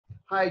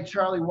Hi,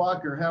 Charlie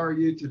Walker. How are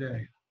you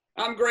today?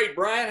 I'm great,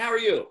 Brian. How are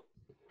you?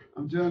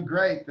 I'm doing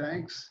great,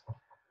 thanks.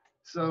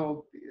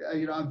 So,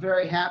 I'm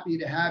very happy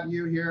to have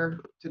you here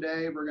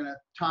today. We're going to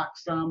talk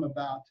some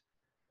about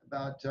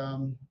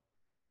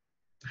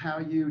how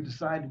you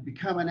decided to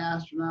become an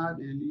astronaut,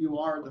 and you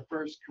are the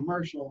first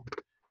commercial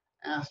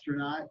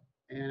astronaut.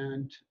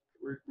 And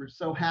we're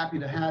so happy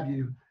to have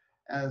you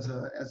as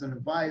an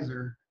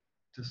advisor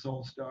to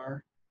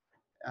Solstar.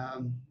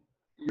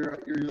 You're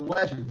a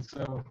legend.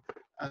 So,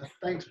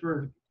 thanks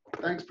for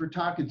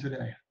talking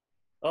today.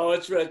 Oh,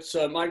 it's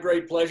my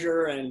great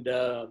pleasure, and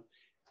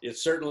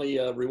it's certainly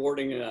a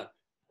rewarding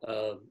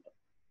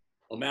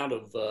amount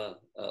of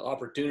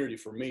opportunity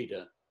for me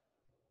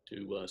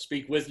to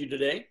speak with you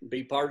today and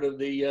be part of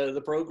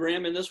the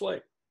program in this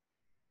way.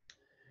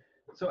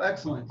 So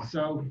excellent.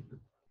 So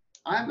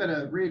I'm going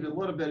to read a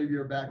little bit of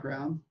your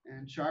background.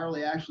 And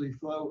Charlie actually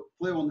flew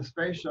on the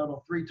Space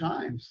Shuttle 3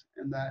 times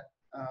in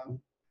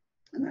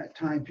that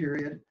time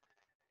period.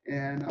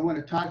 And I want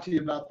to talk to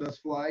you about those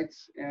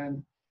flights.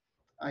 And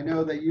I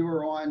know that you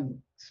were on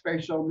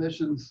Space Shuttle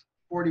missions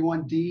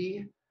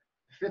 41D,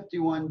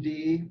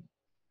 51D,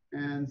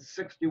 and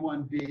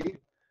 61B.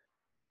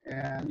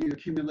 And you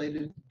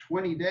accumulated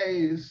 20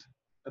 days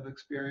of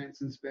experience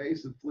in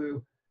space and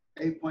flew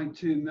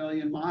 8.2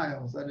 million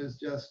miles. That's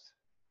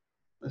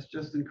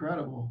just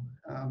incredible.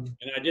 And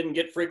I didn't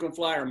get frequent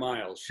flyer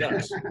miles.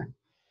 Shucks.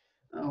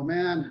 Oh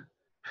man,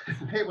 I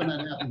hate when that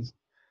happens.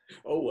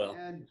 Oh well.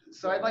 And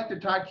so I'd like to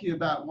talk to you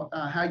about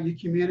how you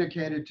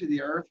communicated to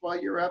the Earth while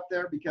you were up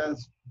there,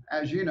 because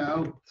as you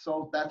know,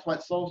 that's what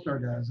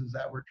Solstar does, is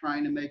that we're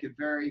trying to make it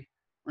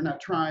we're not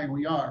trying,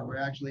 we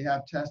actually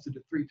have tested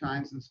it 3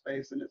 times in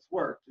space and it's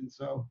worked. And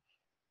so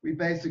we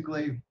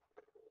basically,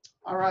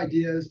 our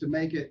idea is to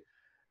make it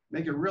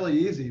really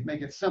easy,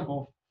 make it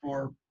simple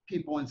for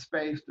people in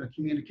space to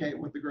communicate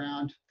with the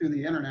ground through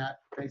the internet,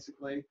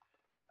 basically,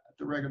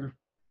 the regular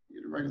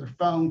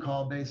phone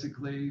call,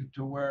 basically,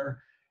 to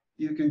where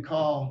you can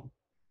call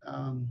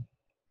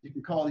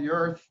the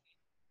Earth,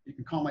 you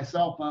can call my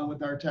cell phone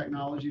with our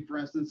technology, for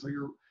instance, or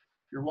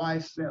your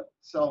wife's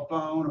cell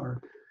phone,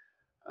 or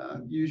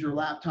use your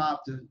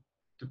laptop to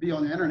be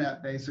on the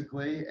internet,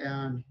 basically,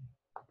 and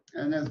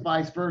as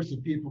vice versa,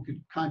 people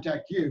could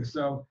contact you.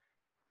 So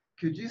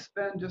could you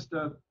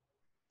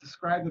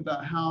describe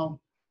about how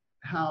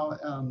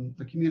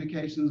the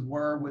communications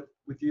were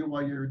with you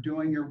while you're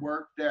doing your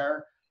work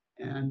there,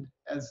 and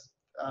as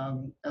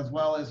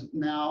well as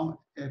now,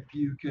 if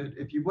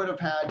you would have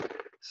had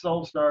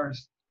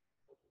Solstar's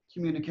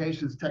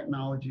communications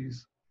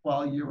technologies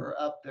while you were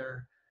up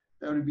there,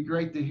 that would be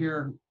great to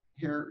hear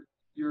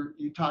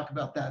you talk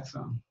about that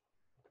some.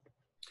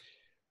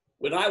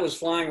 When I was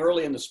flying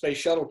early in the Space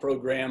Shuttle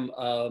program,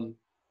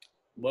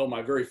 well,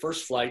 my very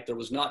first flight, there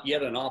was not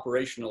yet an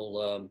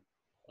operational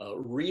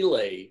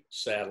relay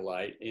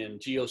satellite in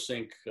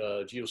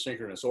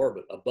geosynchronous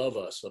orbit above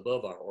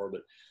our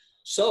orbit.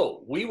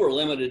 So we were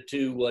limited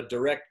to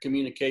direct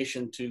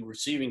communication to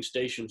receiving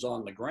stations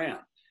on the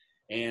ground.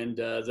 And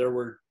there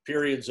were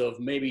periods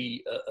of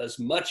maybe as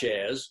much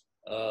as,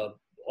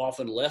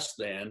 often less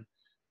than,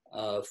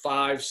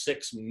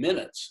 5-6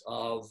 minutes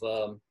of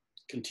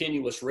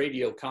continuous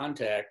radio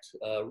contact,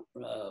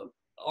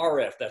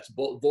 RF, that's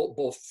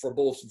both for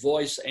both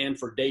voice and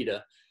for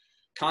data,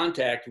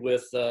 contact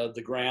with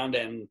the ground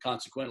and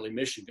consequently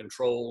mission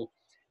control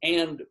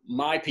and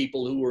my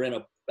people who were in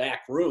a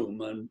back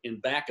room and in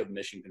back of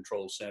Mission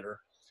Control Center,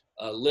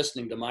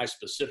 listening to my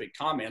specific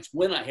comments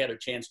when I had a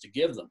chance to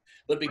give them.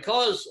 But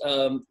because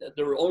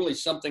there were only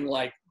something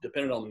like,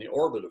 depending on the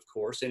orbit, of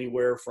course,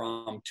 anywhere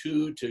from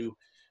 2 to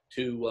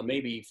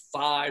maybe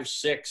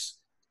 5-6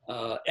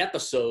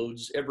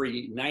 episodes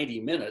every 90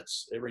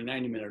 minutes, every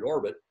 90-minute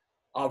orbit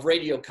of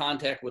radio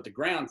contact with the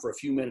ground for a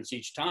few minutes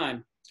each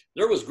time,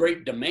 there was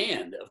great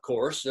demand, of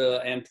course,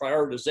 and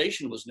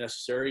prioritization was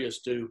necessary as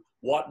to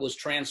what was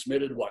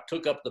transmitted, what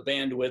took up the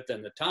bandwidth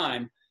and the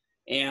time.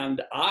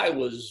 And I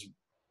was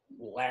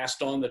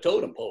last on the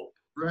totem pole.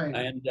 Right.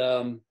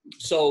 And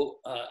so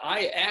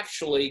I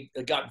actually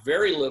got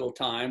very little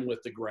time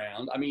with the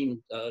ground. I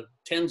mean,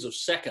 tens of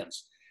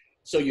seconds.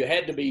 So you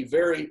had to be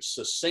very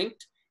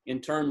succinct in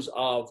terms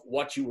of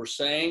what you were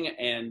saying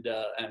and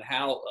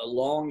how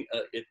long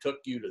it took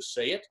you to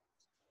say it.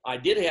 I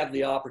did have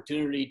the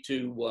opportunity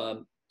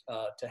to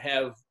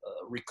have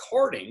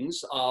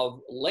recordings of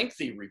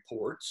lengthy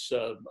reports,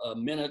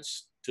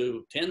 minutes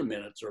to 10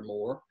 minutes or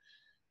more,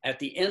 at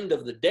the end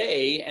of the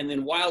day, and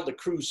then while the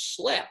crew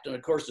slept, and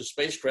of course the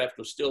spacecraft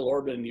was still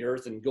orbiting the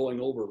Earth and going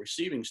over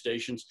receiving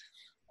stations,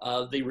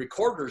 the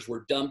recorders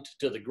were dumped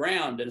to the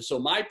ground. And so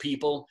my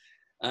people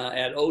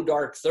at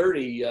dark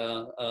 30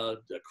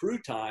 crew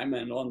time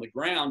and on the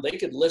ground, they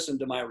could listen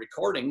to my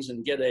recordings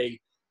and get a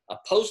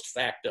post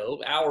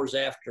facto, hours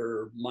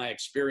after my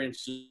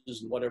experiences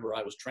and whatever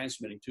I was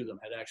transmitting to them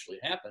had actually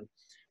happened,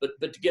 but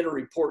to get a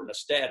report and a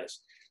status.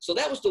 So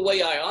that was the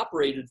way I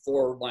operated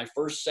for my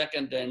first,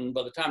 second, and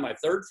by the time my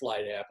third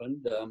flight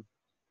happened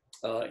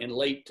in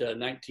late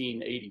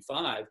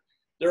 1985,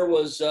 there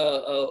was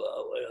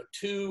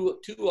two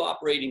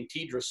operating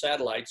TDRA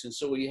satellites, and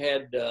so we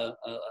had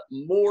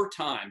more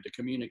time to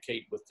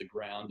communicate with the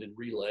ground and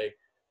relay,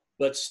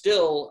 but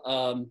still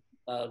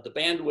the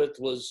bandwidth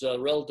was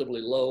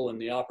relatively low,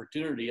 and the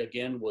opportunity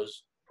again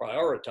was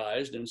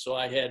prioritized, and so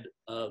I had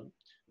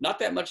not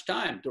that much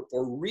time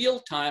for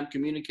real-time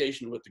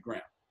communication with the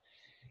ground.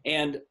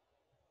 And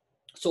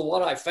so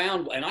what I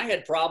found, and I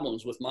had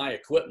problems with my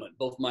equipment,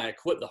 both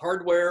the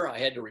hardware, I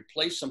had to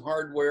replace some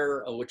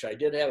hardware, which I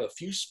did have a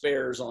few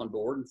spares on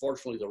board,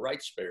 unfortunately the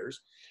right spares.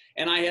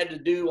 And I had to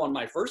do on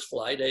my first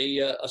flight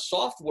a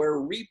software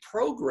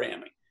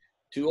reprogramming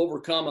to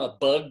overcome a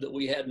bug that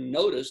we hadn't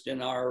noticed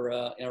in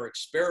our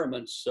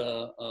experiments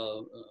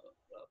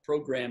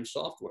program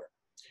software.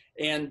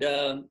 And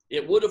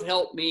it would have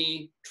helped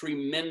me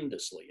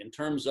tremendously in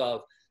terms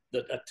of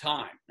the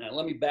time. Now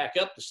let me back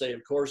up to say,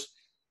 of course,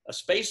 a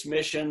space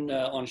mission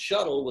on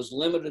shuttle was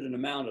limited in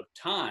amount of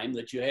time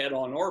that you had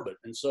on orbit.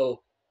 And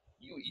so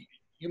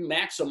you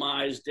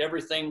maximized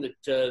everything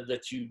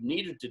that you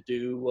needed to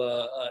do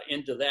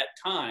into that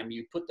time.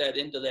 You put that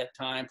into that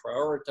time,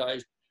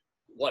 prioritized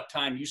what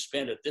time you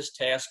spent at this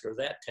task or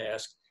that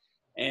task.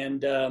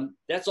 And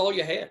that's all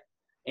you had.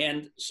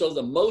 And so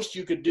the most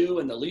you could do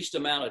in the least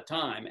amount of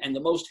time and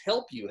the most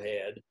help you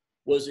had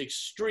was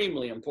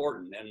extremely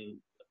important. And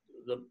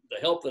the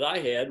help that I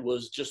had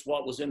was just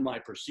what was in my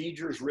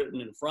procedures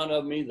written in front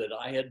of me that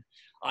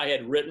I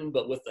had written,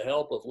 but with the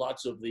help of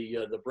lots of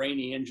the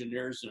brainy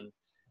engineers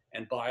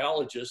and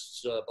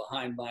biologists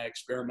behind my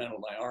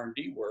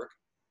R&D work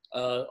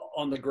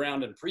on the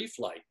ground and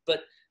pre-flight.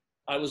 But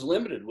I was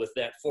limited with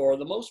that for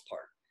the most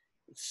part.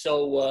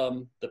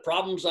 So the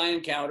problems I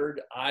encountered,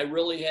 I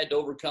really had to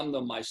overcome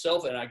them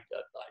myself, and I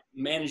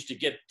managed to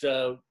get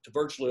to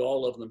virtually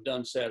all of them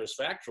done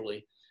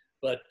satisfactorily.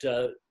 But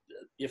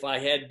if I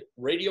had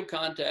radio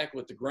contact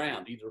with the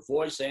ground, either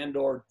voice and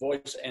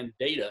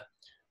data,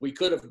 we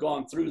could have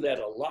gone through that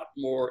a lot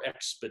more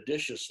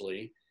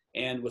expeditiously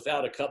and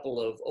without a couple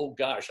of, oh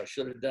gosh, I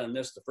should have done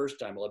this the first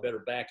time. Well, I better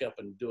back up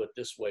and do it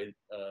this way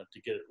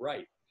to get it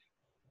right.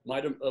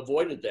 Might have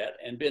avoided that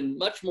and been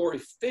much more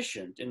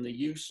efficient in the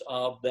use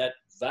of that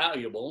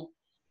valuable,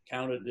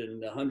 counted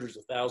in hundreds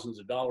of thousands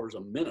of dollars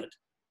a minute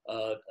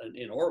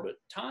in orbit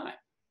time.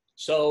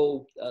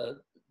 So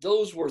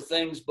those were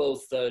things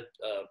both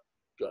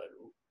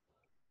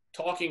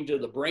talking to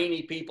the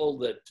brainy people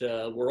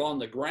that were on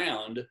the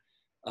ground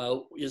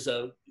is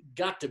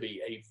got to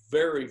be a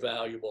very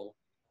valuable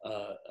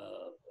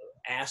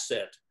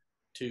asset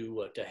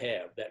to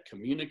have, that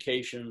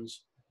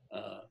communications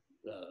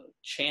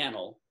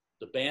channel,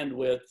 the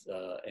bandwidth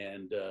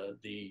and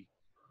the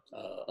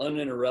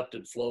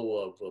uninterrupted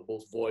flow of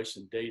both voice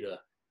and data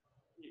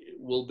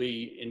will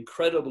be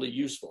incredibly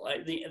useful.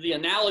 The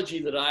analogy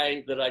that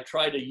I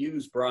try to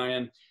use,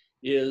 Brian,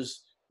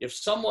 is if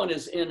someone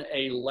is in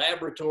a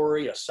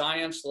laboratory, a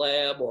science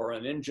lab, or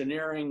an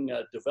engineering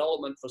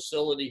development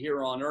facility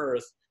here on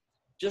Earth,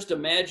 just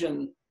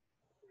imagine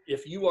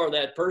if you are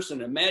that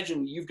person,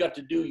 imagine you've got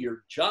to do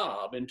your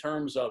job in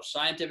terms of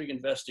scientific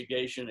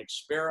investigation,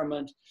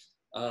 experiment,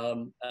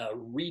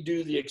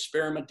 redo the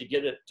experiment to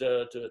get it,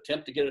 to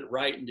attempt to get it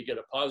right and to get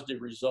a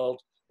positive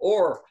result,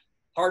 or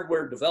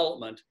hardware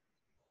development.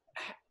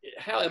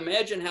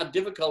 Imagine how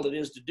difficult it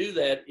is to do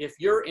that if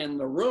you're in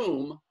the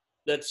room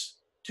that's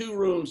 2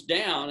 rooms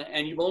down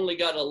and you've only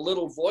got a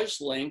little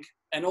voice link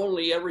and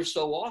only every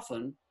so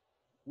often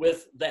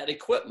with that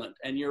equipment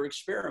and your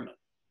experiment.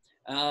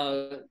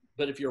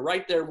 But if you're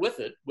right there with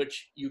it,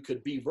 which you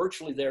could be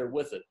virtually there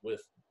with it,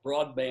 with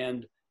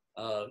broadband,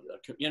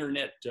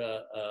 internet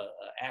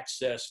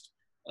accessed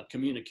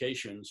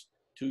communications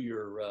to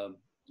your,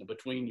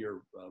 between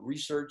your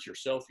research,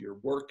 yourself, your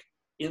work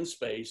in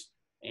space,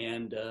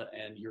 and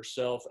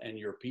yourself and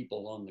your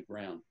people on the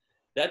ground.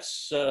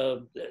 That's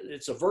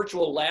it's a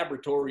virtual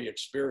laboratory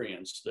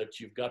experience that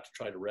you've got to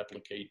try to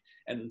replicate,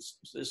 and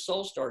the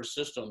Solstar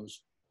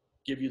systems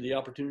give you the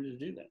opportunity to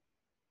do that.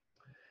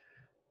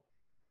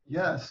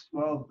 Yes,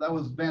 well, that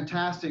was a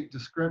fantastic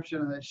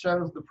description, and it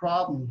shows the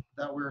problem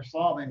that we're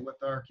solving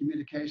with our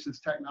communications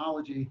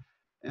technology.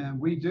 And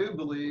we do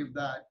believe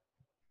that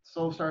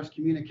Solstar's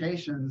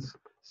communications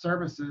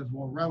services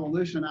will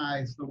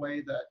revolutionize the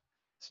way that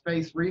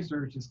space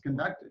research is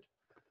conducted,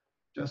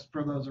 just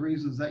for those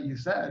reasons that you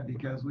said,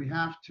 because we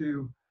have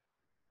to,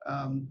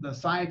 the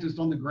scientists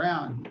on the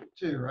ground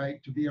too,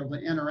 right, to be able to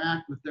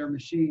interact with their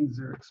machines,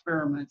 their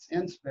experiments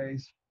in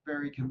space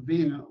very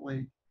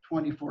conveniently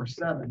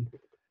 24/7.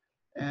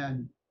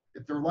 And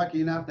if they're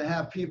lucky enough to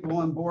have people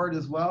on board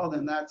as well,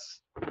 then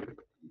that's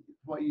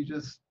what you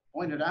just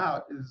pointed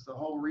out is the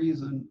whole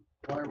reason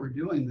why we're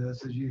doing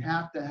this, is you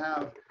have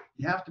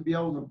to be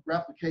able to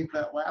replicate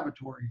that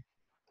laboratory,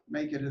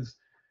 make it as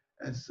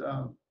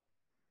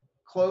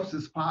close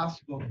as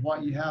possible to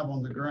what you have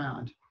on the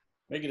ground.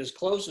 Make it as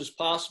close as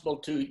possible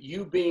to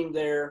you being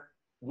there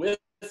with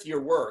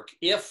your work,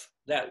 if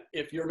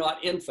you're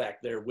not in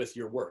fact there with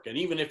your work. And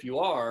even if you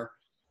are,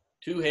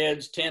 2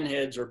 heads, 10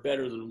 heads are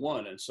better than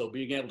 1. And so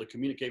being able to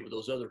communicate with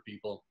those other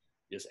people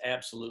is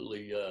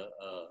absolutely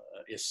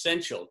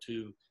essential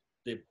to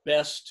the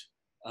best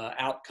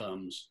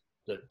outcomes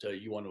that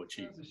you want to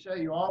achieve. To show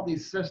you all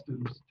these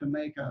systems to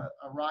make a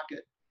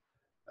rocket.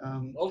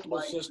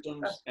 Multiple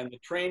systems and the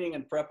training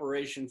and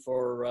preparation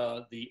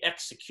for the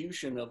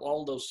execution of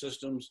all those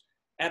systems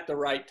at the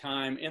right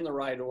time, in the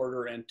right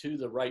order, and to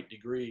the right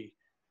degree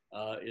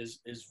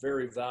is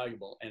very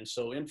valuable. And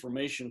so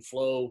information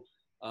flow,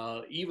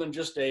 even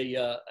just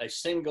a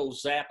single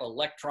zap,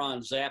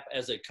 electron zap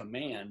as a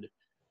command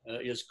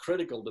is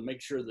critical to make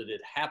sure that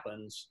it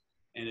happens,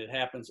 and it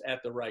happens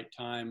at the right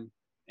time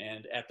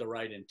and at the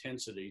right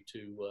intensity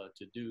to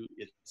do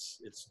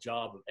its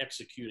job of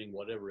executing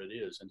whatever it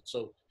is. And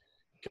so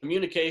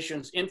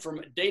communications,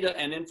 data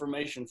and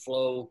information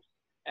flow,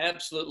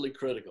 absolutely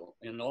critical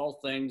in all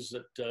things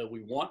that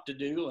we want to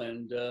do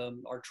and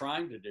are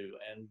trying to do.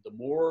 And the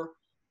more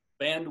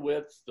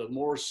bandwidth, the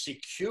more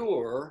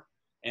secure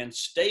and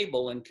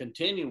stable and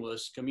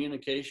continuous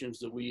communications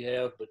that we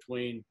have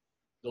between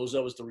those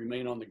of us that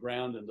remain on the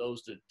ground and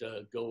those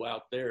that go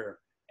out there,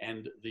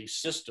 and the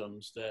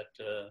systems that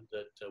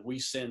we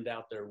send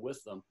out there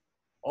with them.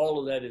 All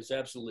of that is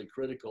absolutely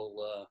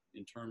critical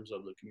in terms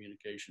of the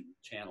communication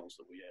channels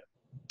that we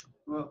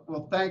have.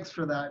 Well, thanks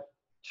for that,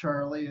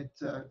 Charlie. It,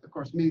 of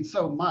course, means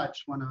so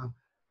much when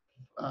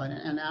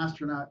an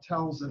astronaut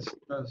tells us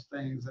those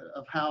things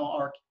of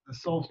how the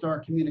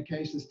Solstar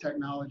communications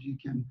technology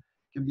can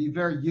be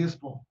very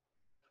useful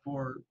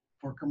for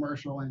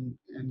commercial and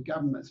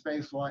government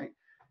spaceflight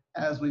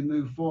as we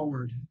move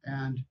forward.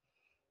 And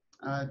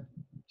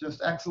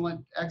just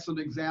excellent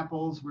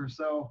examples.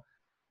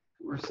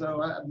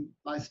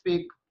 I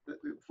speak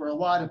for a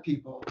lot of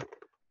people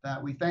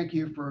that we thank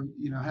you for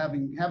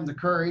having the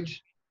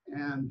courage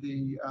and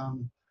the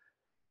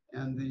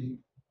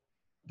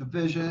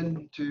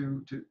vision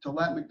to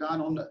let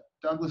McDonnell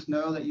Douglas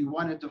know that you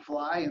wanted to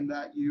fly and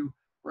that you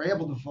were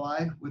able to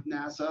fly with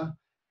NASA,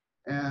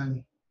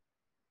 and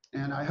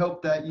I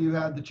hope that you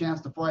had the chance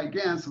to fly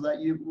again so that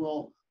you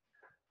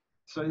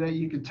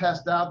can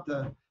test out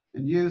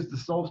and use the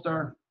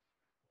Solstar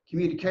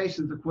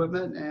communications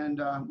equipment,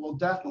 and we'll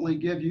definitely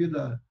give you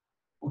the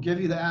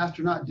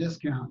astronaut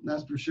discount.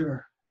 That's for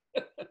sure.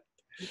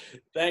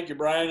 Thank you,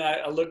 Brian.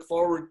 I look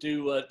forward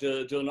to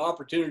an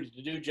opportunity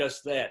to do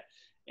just that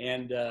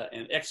and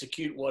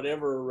execute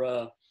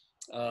whatever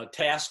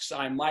tasks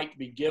I might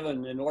be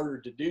given in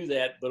order to do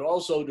that, but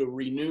also to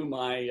renew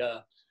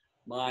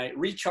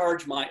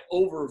recharge my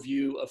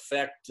overview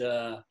effect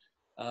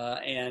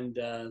and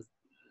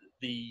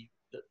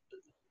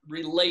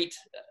relate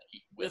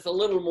with a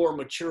little more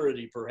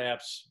maturity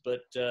perhaps,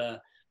 but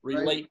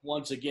relate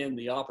once again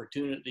the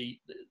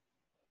opportunity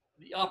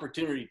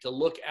to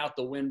look out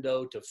the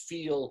window, to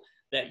feel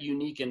that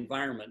unique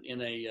environment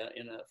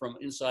from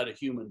inside a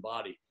human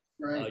body.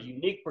 Right. A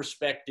unique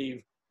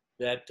perspective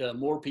that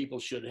more people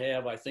should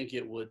have. I think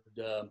it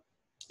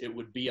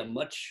would be a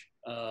much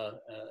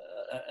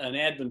an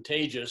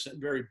advantageous and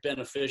very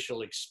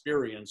beneficial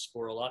experience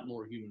for a lot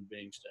more human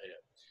beings to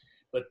have.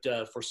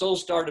 But for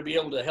Solstar to be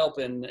able to help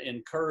and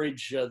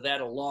encourage that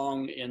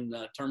along in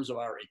terms of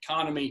our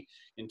economy,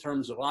 in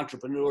terms of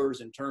entrepreneurs,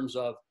 in terms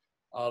of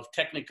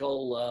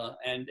technical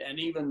and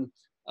even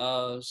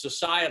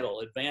societal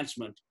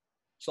advancement,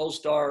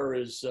 Solstar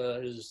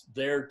is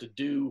there to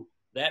do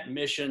that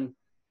mission,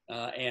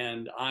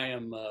 and I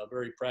am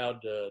very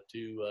proud to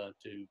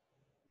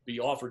be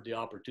offered the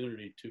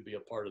opportunity to be a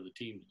part of the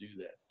team to do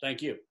that.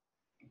 Thank you.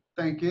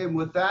 Thank you. And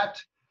with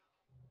that,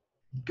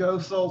 go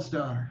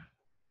Solstar.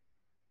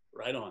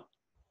 Right on.